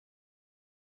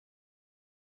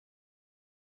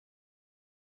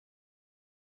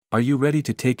Are you ready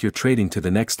to take your trading to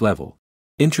the next level?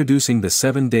 Introducing the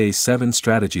 7-Day 7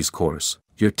 Strategies course,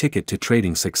 your ticket to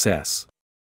trading success.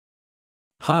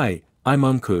 Hi, I'm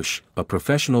Ankush, a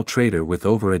professional trader with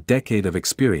over a decade of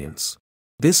experience.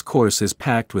 This course is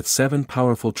packed with 7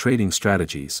 powerful trading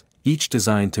strategies, each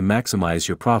designed to maximize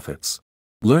your profits.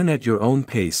 Learn at your own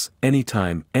pace,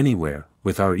 anytime, anywhere,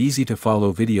 with our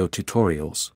easy-to-follow video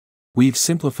tutorials. We've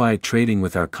simplified trading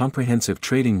with our comprehensive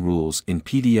trading rules in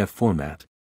PDF format.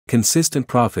 Consistent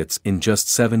profits in just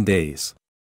 7 days.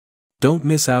 Don't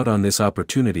miss out on this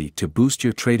opportunity to boost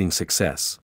your trading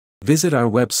success. Visit our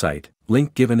website,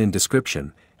 link given in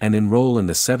description, and enroll in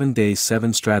the 7-Day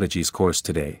 7 Strategies course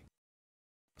today.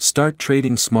 Start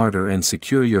trading smarter and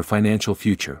secure your financial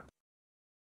future.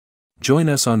 Join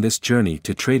us on this journey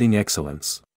to trading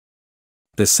excellence.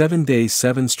 The 7-Day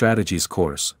 7 Strategies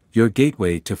course, your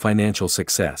gateway to financial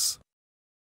success.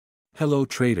 Hello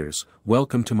traders,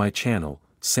 welcome to my channel,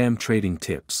 Sam Trading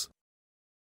Tips.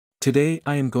 Today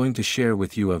I am going to share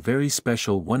with you a very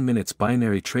special 1-minute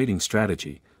binary trading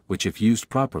strategy, which if used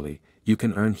properly, you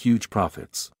can earn huge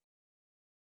profits.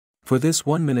 For this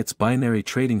 1-minute binary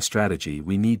trading strategy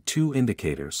we need 2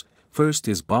 indicators. First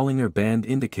is Bollinger Band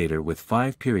indicator with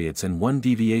 5 periods and 1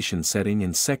 deviation setting,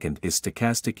 and second is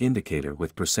stochastic indicator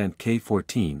with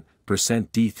 %K14,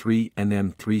 %D3 and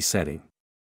M3 setting.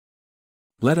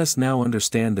 Let us now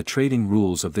understand the trading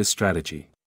rules of this strategy.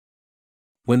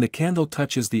 When the candle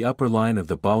touches the upper line of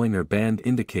the Bollinger Band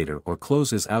indicator or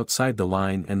closes outside the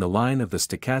line and the line of the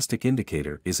stochastic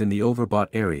indicator is in the overbought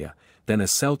area, then a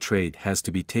sell trade has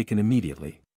to be taken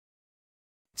immediately.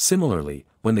 Similarly,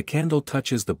 when the candle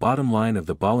touches the bottom line of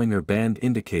the Bollinger Band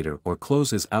indicator or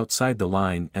closes outside the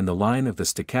line and the line of the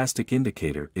stochastic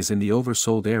indicator is in the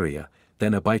oversold area,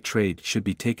 then a buy trade should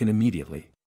be taken immediately.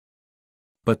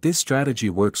 But this strategy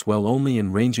works well only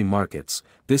in ranging markets.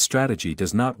 This strategy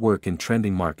does not work in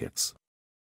trending markets.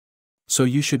 So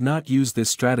you should not use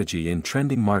this strategy in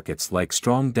trending markets like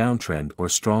strong downtrend or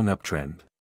strong uptrend.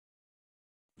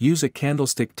 Use a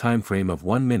candlestick timeframe of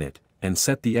 1 minute, and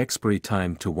set the expiry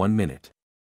time to 1 minute.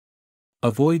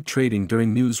 Avoid trading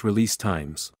during news release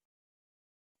times.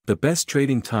 The best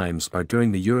trading times are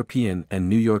during the European and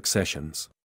New York sessions.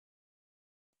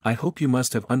 I hope you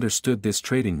must have understood this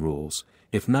trading rules.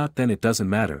 If not, then it doesn't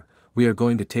matter, we are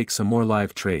going to take some more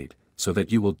live trade, so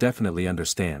that you will definitely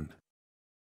understand.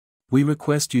 We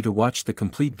request you to watch the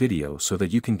complete video so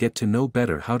that you can get to know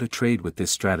better how to trade with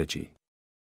this strategy.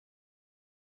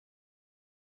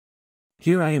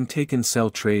 Here I am taken sell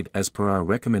trade as per our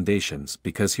recommendations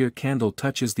because here candle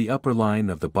touches the upper line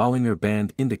of the Bollinger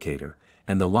Band indicator,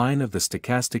 and the line of the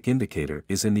stochastic indicator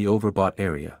is in the overbought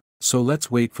area. So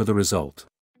let's wait for the result.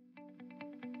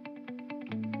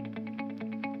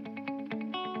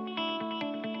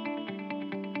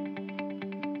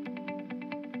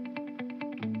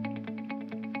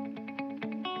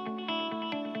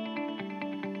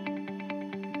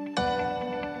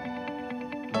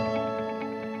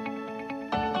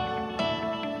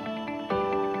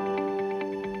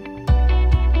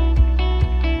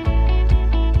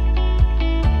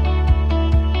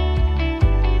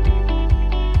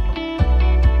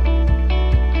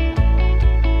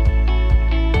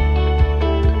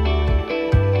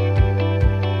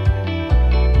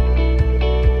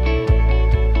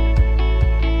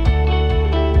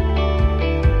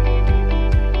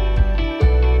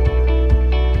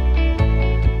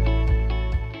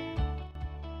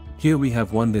 Here we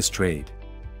have won this trade.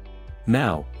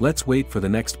 Now, let's wait for the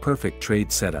next perfect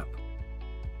trade setup.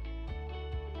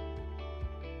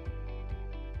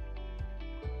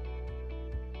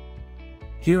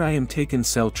 Here I am taken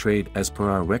sell trade as per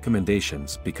our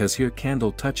recommendations because here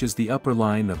candle touches the upper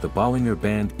line of the Bollinger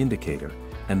Band indicator,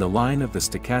 and the line of the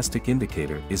stochastic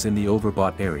indicator is in the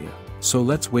overbought area. So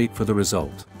let's wait for the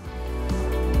result.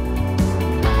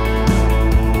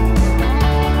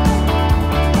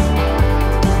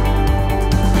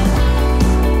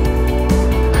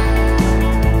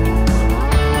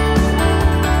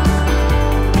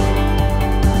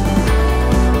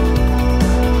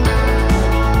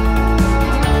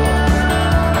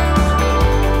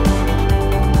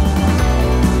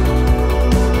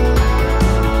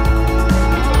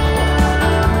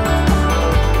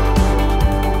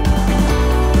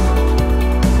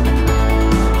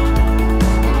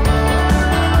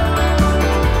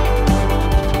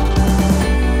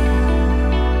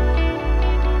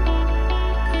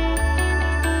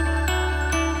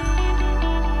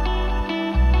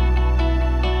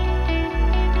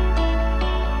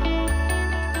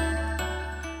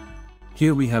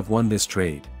 Here we have won this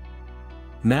trade.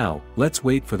 Now, let's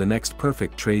wait for the next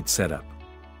perfect trade setup.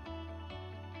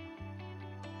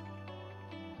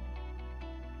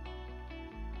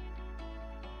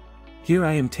 Here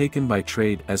I am taken by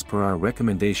trade as per our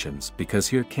recommendations because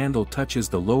here candle touches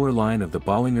the lower line of the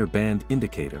Bollinger Band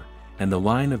indicator, and the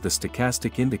line of the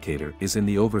stochastic indicator is in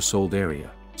the oversold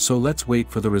area, so let's wait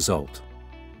for the result.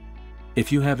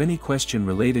 If you have any question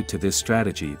related to this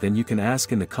strategy, then you can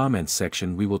ask in the comments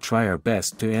section. We will try our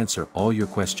best to answer all your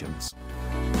questions.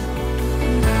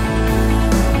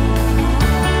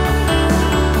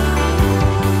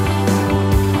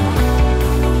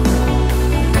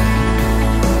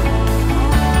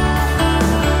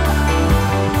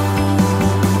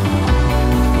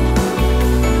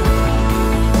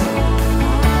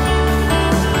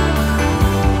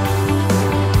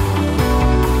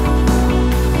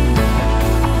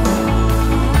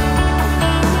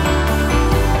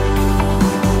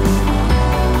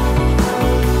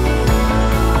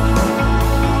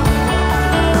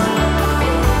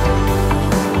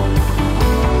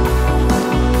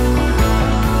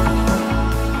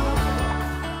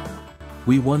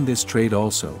 We won this trade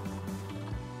also.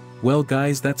 Well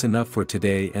guys, that's enough for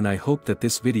today, and I hope that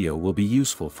this video will be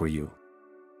useful for you.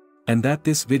 And that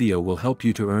this video will help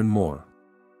you to earn more.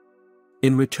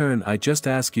 In return, I just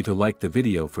ask you to like the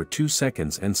video for 2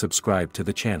 seconds and subscribe to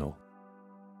the channel.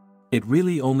 It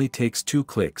really only takes 2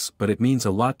 clicks, but it means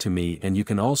a lot to me, and you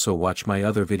can also watch my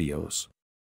other videos.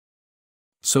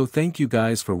 So thank you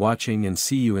guys for watching, and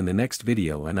see you in the next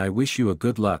video, and I wish you a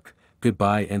good luck,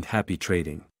 goodbye and happy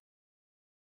trading.